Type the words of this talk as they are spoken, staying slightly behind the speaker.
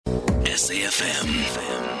SAFM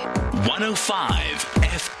 105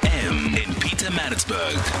 FM in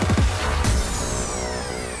Pietermaritzburg.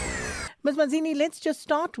 Ms. Manzini, let's just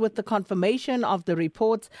start with the confirmation of the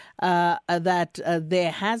reports that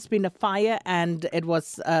there has been a fire, and it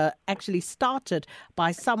was actually started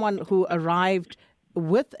by someone who arrived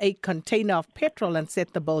with a container of petrol and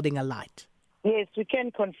set the building alight. Yes, we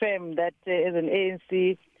can confirm that as an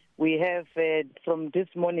ANC, we have from this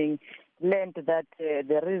morning learned that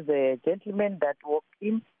there is a gentleman that walked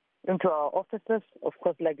into our offices. Of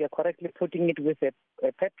course, like you're correctly putting it, with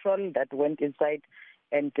a petrol that went inside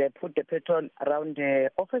and put the petrol around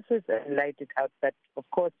the offices and light it out. But of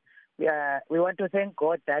course, we want to thank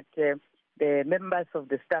God that the members of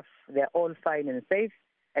the staff, they're all fine and safe.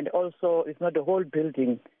 And also, it's not the whole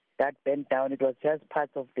building that bent down. It was just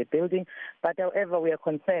part of the building. But however, we are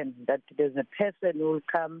concerned that there's a person who will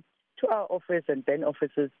come to our office and burn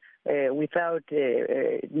offices without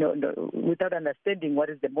understanding what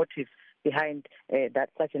is the motive behind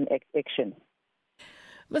such an action.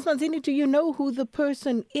 Ms. Manzini, do you know who the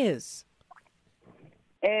person is?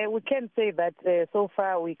 We can say that so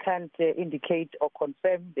far we can't indicate or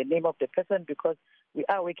confirm the name of the person, because we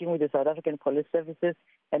are working with the South African Police Services,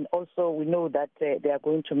 and also we know that they are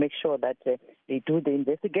going to make sure that they do the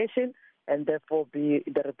investigation, and therefore the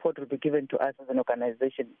report will be given to us as an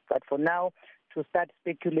organization. But for now, to start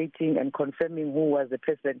speculating and confirming who was the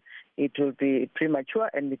person, it will be premature,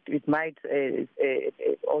 and it might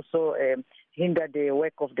also hinder the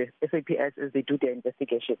work of the SAPS as they do their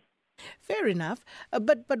investigation. Fair enough.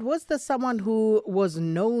 But was there someone who was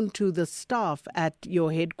known to the staff at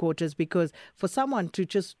your headquarters? Because for someone to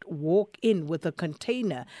just walk in with a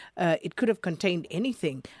container, it could have contained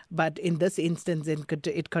anything, but in this instance,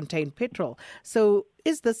 it contained petrol. So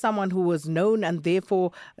is this someone who was known and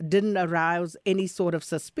therefore didn't arouse any sort of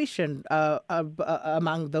suspicion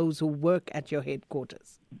among those who work at your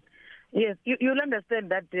headquarters? Yes, you'll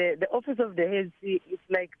understand that the office of the ANC is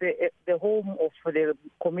like the home of the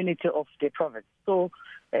community of the province. So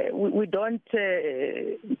we don't,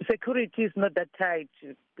 security is not that tight,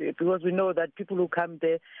 because we know that people who come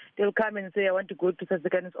there, they'll come and say, I want to go to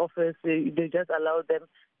Sasika's office. They just allow them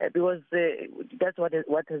because that's what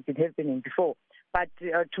has been happening before. But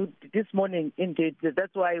to this morning, indeed,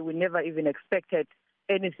 that's why we never even expected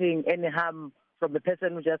any harm from the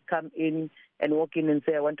person who just come in and walk in and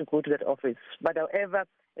say, I want to go to that office. But however,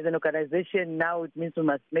 as an organization, now it means we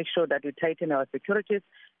must make sure that we tighten our securities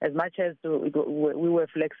as much as we were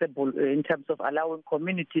flexible in terms of allowing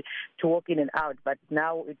community to walk in and out. But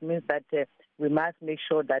now it means that we must make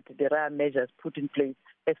sure that there are measures put in place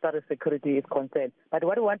as far as security is concerned. But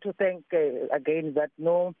what I want to thank again is that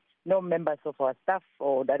no members of our staff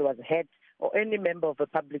or that was hurt or any member of the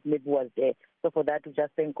public maybe was there. So for that, we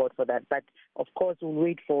just thank God for that. But of course, we'll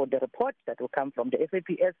wait for the report that will come from the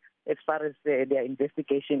SAPS as far as their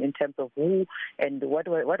investigation in terms of who and what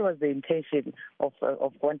was the intention of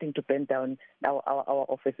wanting to burn down our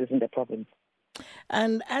offices in the province.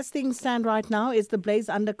 And as things stand right now, is the blaze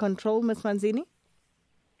under control, Ms. Manzini?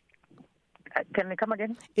 Can we come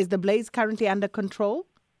again? Is the blaze currently under control?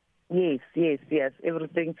 Yes.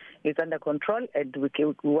 Everything is under control, and we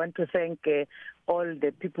want to thank all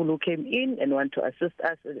the people who came in and want to assist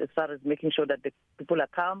us as far as making sure that the people are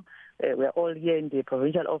calm. We are all here in the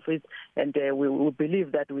provincial office, and we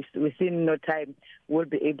believe that within no time we'll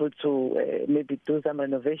be able to maybe do some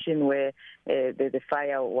renovation where the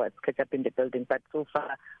fire was catch up in the building. But so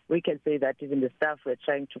far, we can say that even the staff were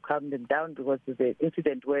trying to calm them down, because there's an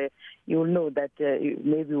incident where you will know that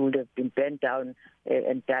maybe would have been burnt down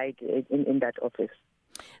and died in that office.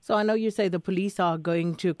 So I know you say the police are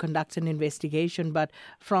going to conduct an investigation, but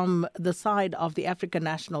from the side of the African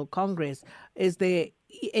National Congress, is there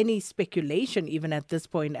any speculation even at this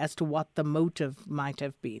point as to what the motive might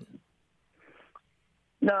have been?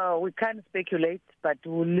 No, we can't speculate, but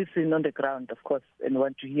we'll listen on the ground, of course, and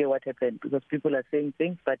want to hear what happened, because people are saying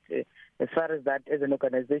things. But as far as that, as an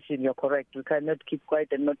organization, you're correct. We cannot keep quiet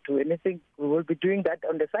and not do anything. We will be doing that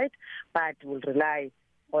on the side, but we'll rely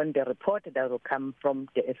on the report that will come from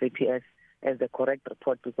the SAPS as the correct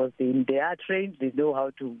report, because they are trained, they know how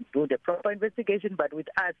to do the proper investigation. But with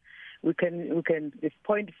us, we can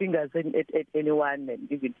point fingers at anyone, and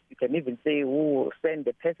you can even say who sent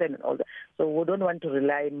the person and all that. So we don't want to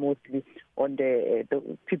rely mostly on the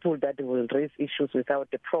people that will raise issues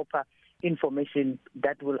without the proper information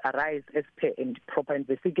that will arise as per in proper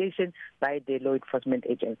investigation by the law enforcement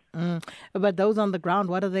agents. But those on the ground,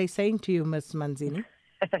 what are they saying to you, Ms. Manzini?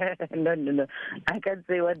 No. I can't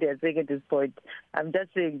say what they are saying at this point. I'm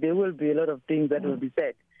just saying there will be a lot of things that will be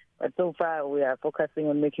said. But so far, we are focusing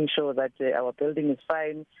on making sure that our building is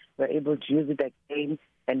fine, we're able to use it again,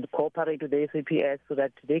 and cooperate with the SAPS so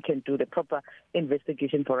that they can do the proper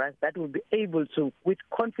investigation for us. That will be able to, with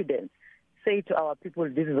confidence, say to our people,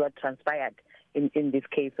 this is what transpired in this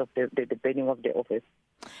case of the burning of the office.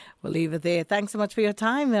 We'll leave it there. Thanks so much for your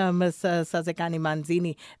time, Ms. Sazekani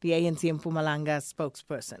Manzini, the ANC Mpumalanga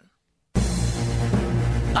spokesperson.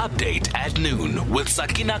 Update at noon with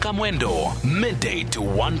Sakina Kamwendo, midday to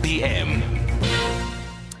 1 p.m.